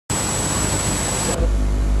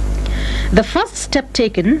The first step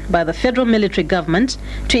taken by the federal military government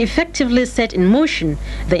to effectively set in motion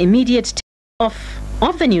the immediate of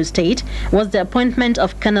the new state was the appointment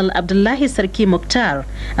of Colonel Abdullahi Sarki Mukhtar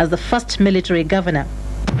as the first military governor.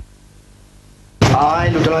 I,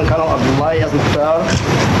 Lieutenant Colonel Abdullahi Mukhtar,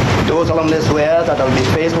 do solemnly swear that I will be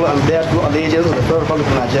faithful and bear true allegiance to the Federal Republic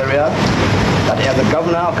of Nigeria, that as the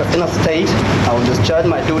governor of Katsina State, I will discharge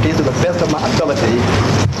my duties to the best of my ability,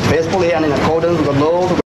 faithfully and in accordance with the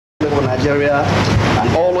laws of the Republic of Nigeria,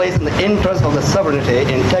 and always in the interest of the sovereignty,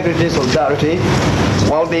 integrity, solidarity,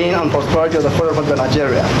 well-being and prosperity of the Federal Republic of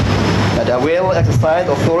Nigeria. That I will exercise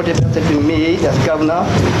authority vested in me as governor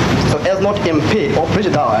so as not impede or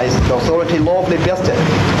prejudice the authority lawfully vested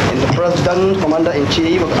in the President,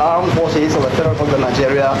 Commander-in-Chief of the Armed Forces of the Federal Republic of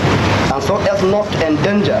Nigeria, and so as not to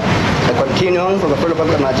endanger the continuance of the Federal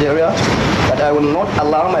Republic of Nigeria, that I will not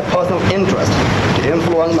allow my personal interest to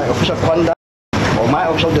influence my official conduct or my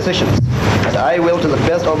official decisions, that I will, to the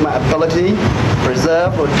best of my ability,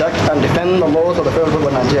 preserve, protect, and defend the laws of the Federal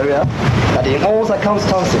Republic of Nigeria, that in all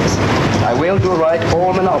circumstances I will do right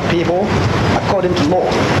all manner of people according to law,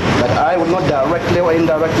 that I will not directly or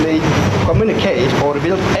indirectly communicate or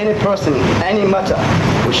reveal to any person any matter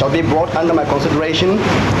which shall be brought under my consideration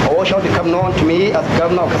or shall become known to me as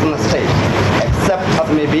governor of Katsina State, except as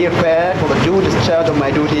may be required for the due discharge of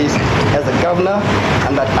my duties as a governor,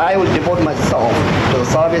 and that I will devote myself to the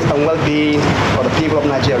service and well-being for the people of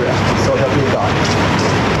Nigeria. So help me God.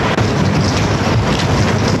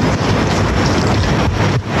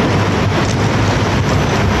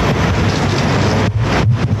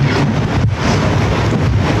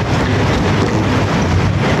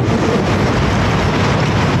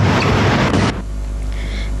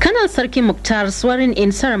 Colonel Sarki Mukhtar's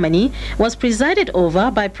swearing-in ceremony was presided over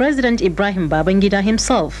by President Ibrahim Babangida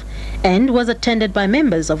himself and was attended by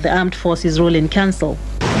members of the Armed Forces Ruling Council.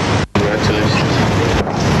 Congratulations.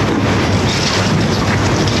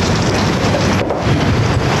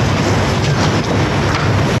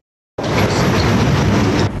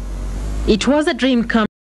 It was a dream come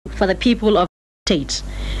true for the people of the state.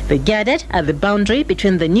 They gathered at the boundary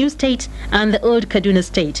between the new state and the old Kaduna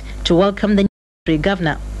state to welcome the new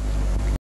governor.